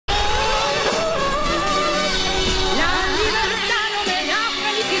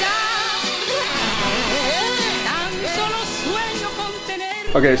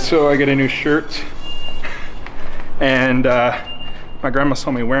Okay, so I get a new shirt, and my grandma saw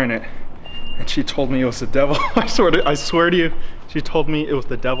me wearing it, and she told me it was the devil. I swear to you, she told me it was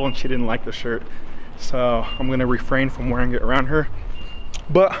the devil, and she didn't like the shirt. So I'm gonna refrain from wearing it around her,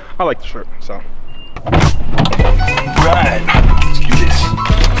 but I like the shirt, so. Right, let's do this.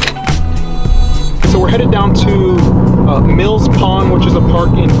 So we're headed down to Mills Pond, which is a park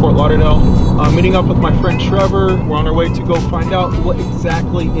in Fort Lauderdale. Meeting up with my friend Trevor. We're on our way to go find out what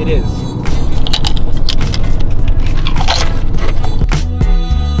exactly it is.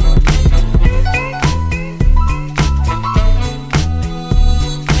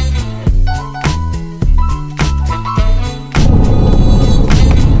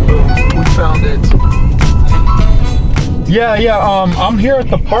 We found it. Yeah, I'm here at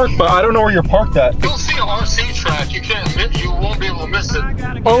the park, but I don't know where you're parked at. You'll see an RC track. You won't be able to miss it.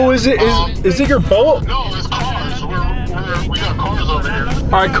 Oh, is it your boat? No, it's cars. We got cars over here. All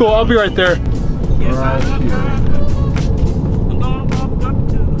right, cool. I'll be right there. Right here.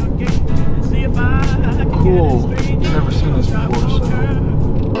 Cool. Never seen this before.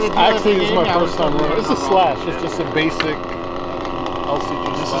 So. Actually, this is my first time running. It's a Slash. It's just a basic LCG.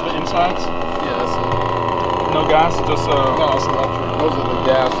 This is the insides? Yeah, that's it. No gas, just No, it's electric. Those are the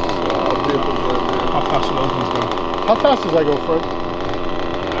gas vehicles right there. How fast do those ones go? How fast does that go, Fred?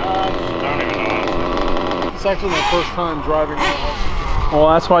 I don't even know. It's actually my first time driving. Well,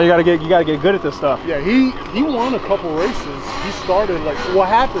 that's why you gotta get good at this stuff. Yeah, he won a couple races. He started like, what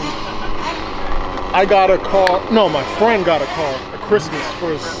happened? I got a car. No, my friend got a car at Christmas for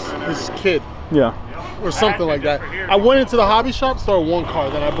his kid. Yeah. Or something like that. I went into the hobby shop, started one car,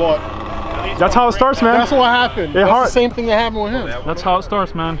 then I bought. That's how it starts, man. That's what happened. That's the same thing that happened with him. That's how it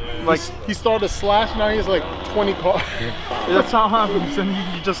starts, man. Like he started a Slash, now he has like 20 cars. That's how it happens, and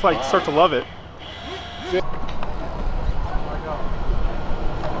you just like start to love it.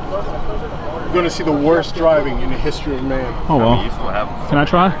 You're gonna see the worst driving in the history of man. Oh well. Can I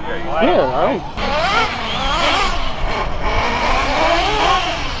try? Yeah, all right.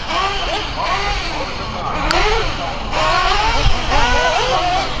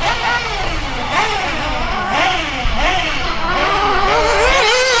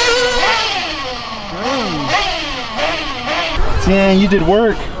 Dang, you did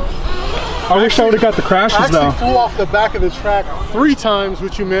work. I wish I would have got the crashes though. I actually flew off the back of the track 3 times,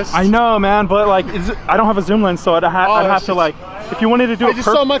 which you missed. I know, man, but like, I don't have a zoom lens, so I'd have to like, if you wanted to do it, I just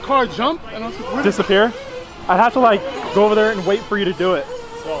saw my car jump and I was like, disappear. I'd have to like go over there and wait for you to do it.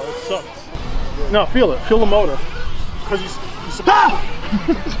 Oh, it sucks. No, feel it. Feel the motor. Because you're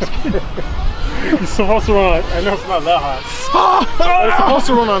supposed to run on, I know it's not that hot. But it's supposed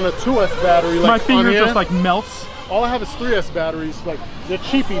to run on a 2S battery. Like my finger just like melts. All I have is 3S batteries, like they're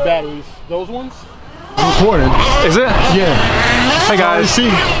cheapy batteries. Those ones. Recorded. Is it? Yeah. Hey guys.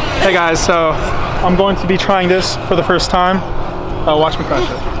 Hey guys. So I'm going to be trying this for the first time. Watch me crash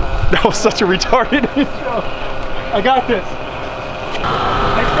it. That was such a retarded intro. I got this.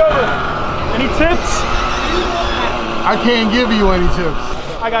 Next over. Any tips? I can't give you any tips.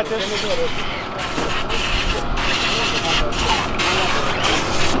 I got this.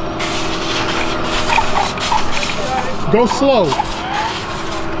 Go slow.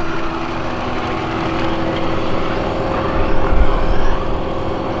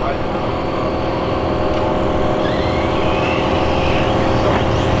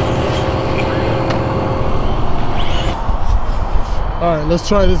 All right, let's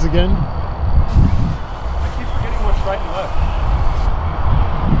try this again. I keep forgetting what's right and left.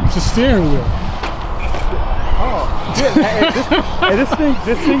 It's a steering wheel. Oh, hey,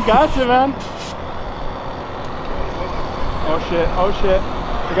 this thing got you, man. Oh shit, oh shit.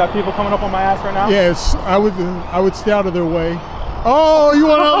 We got people coming up on my ass right now? Yes, I would stay out of their way. Oh, you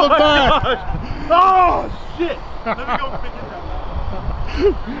went on the back! Oh shit! Let me go pick it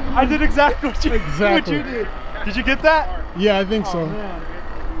up. I did exactly what you did. Did you get that? Yeah, I think so. Man.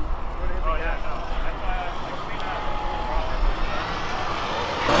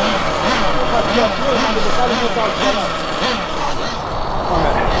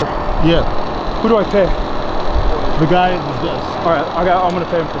 Yeah. Who do I pay? The guy at the desk. All right, I'm gonna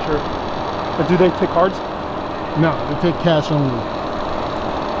pay him for sure. But do they take cards? No, they take cash only.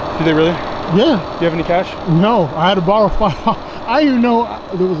 Do they really? Yeah. Do you have any cash? No, I had to borrow $5. I didn't even know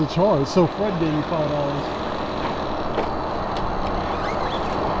there was a charge, so Fred gave me $5.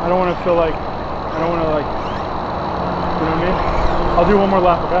 I don't want to feel like, you know what I mean? I'll do one more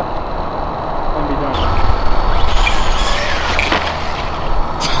lap, okay? And be done.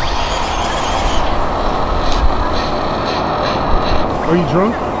 Are you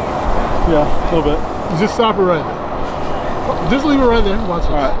drunk? Yeah, a little bit. Just stop it right there. Just leave it right there. Watch it.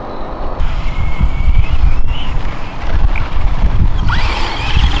 All right.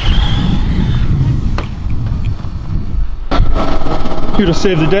 Here to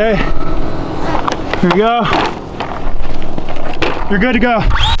save the day. Here we go. You're good to go.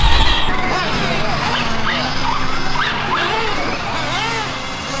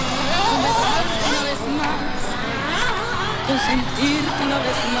 This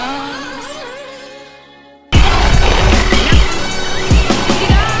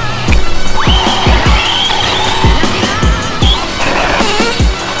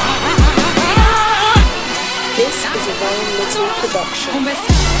is a Ryan Little production.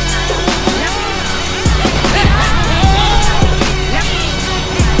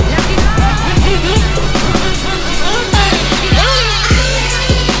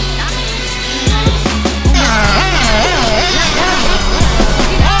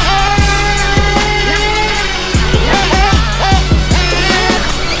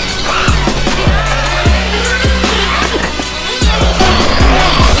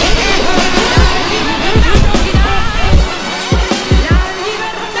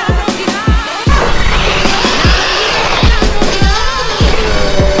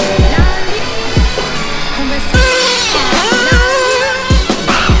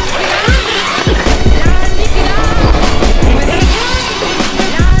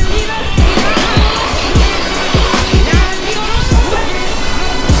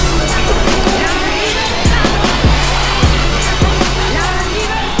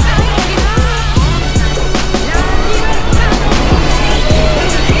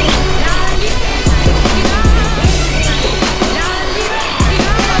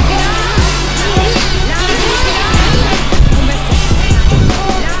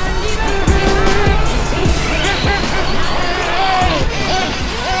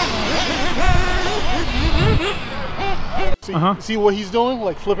 See what he's doing?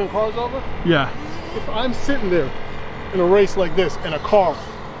 Like flipping cars over? Yeah. If I'm sitting there in a race like this and a car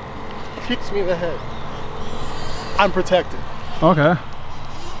kicks me in the head, I'm protected. Okay.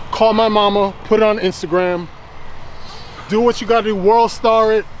 Call my mama, put it on Instagram, do what you gotta do, world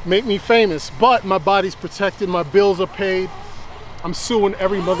star it, make me famous. But my body's protected, my bills are paid. I'm suing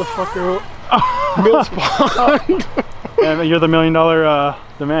every motherfucker. Mills Pond. Yeah, you're the $1 million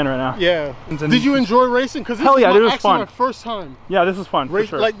demand right now. Yeah. Did you enjoy racing? Because this Hell is yeah, it was fun. my first time. Yeah, this is fun. For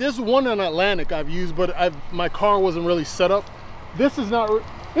sure. Like there's one in Atlantic I've used, but my car wasn't really set up. This is not.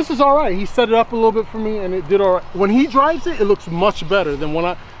 This is all right. He set it up a little bit for me, and it did all right. When he drives it, it looks much better than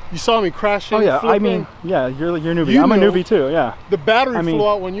when you saw me crashing. Oh yeah, flipping. I mean, yeah, you're newbie. I'm a newbie too. Yeah. The battery flew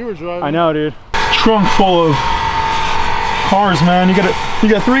out when you were driving. I know, dude. Trunk full of cars, man. You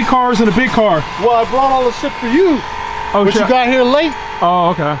got 3 cars and a big car. Well, I brought all the shit for you. Oh, but shit. You got here late. Oh,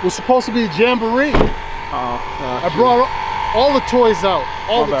 okay. It was supposed to be a jamboree. Oh. I brought all the toys out.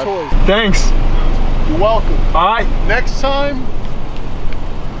 All the toys. Thanks. You're welcome. All right. Next time,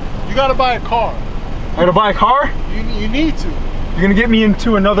 you gotta buy a car. I gotta buy a car? You need to. You're gonna get me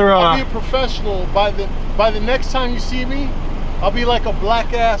into another. I'll be a professional by the next time you see me. I'll be like a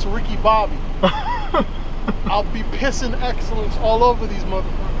black ass Ricky Bobby. I'll be pissing excellence all over these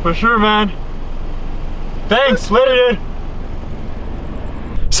motherfuckers. For sure, man. Thanks, later, dude.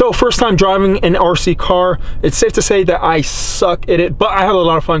 So first time driving an RC car, it's safe to say that I suck at it, but I had a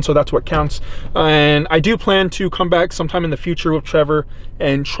lot of fun, so that's what counts. And I do plan to come back sometime in the future with Trevor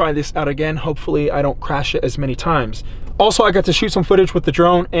and try this out again. Hopefully I don't crash it as many times. Also, I got to shoot some footage with the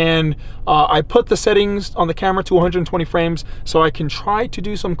drone, and I put the settings on the camera to 120 frames so I can try to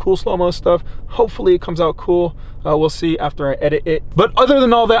do some cool slow-mo stuff. Hopefully it comes out cool. We'll see after I edit it. But other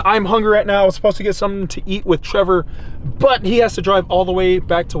than all that, I'm hungry right now. I was supposed to get something to eat with Trevor, but he has to drive all the way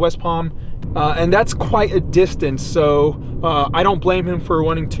back to West Palm, and that's quite a distance, so I don't blame him for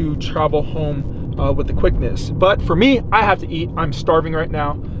wanting to travel home with the quickness. But for me, I have to eat. I'm starving right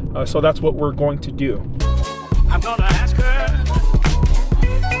now, so that's what we're going to do. I'm gonna ask her.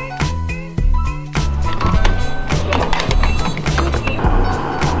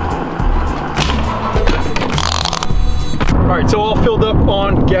 All right, so all filled up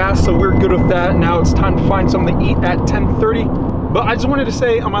on gas, so we're good with that. Now it's time to find something to eat at 10:30. But I just wanted to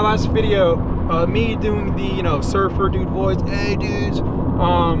say on my last video, me doing the surfer dude voice, hey dudes,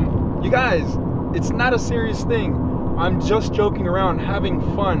 you guys, it's not a serious thing. I'm just joking around, having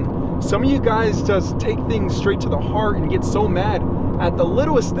fun. Some of you guys just take things straight to the heart and get so mad at the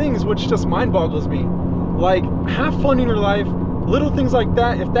littlest things, which just mind boggles me. Like, have fun in your life, little things like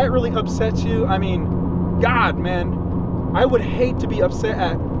that. If that really upsets you, I mean, God, man, I would hate to be upset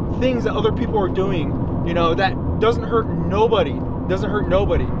at things that other people are doing, that doesn't hurt nobody,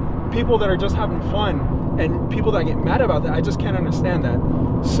 People that are just having fun, And people that get mad about that, I just can't understand that.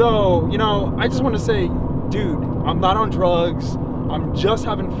 So, you know, I just want to say, dude, I'm not on drugs. I'm just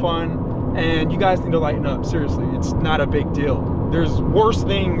having fun. And you guys need to lighten up. Seriously, it's not a big deal. There's worse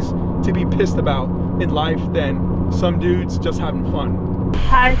things to be pissed about in life than some dudes just having fun.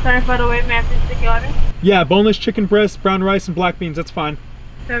 Hi, sorry for the wait, may I please take your order? Yeah, boneless chicken breast, brown rice, and black beans, that's fine.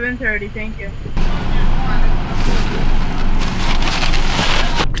 7:30, thank you.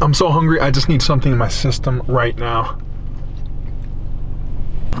 I'm so hungry, I just need something in my system right now.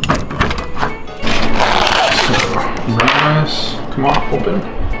 Rice, come on, open.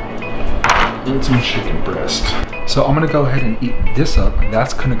 And some chicken breast. So I'm gonna go ahead and eat this up, and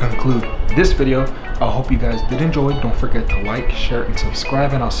that's gonna conclude this video. I hope you guys did enjoy. Don't forget to like, share, and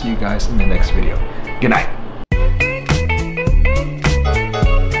subscribe, and I'll see you guys in the next video. Good night.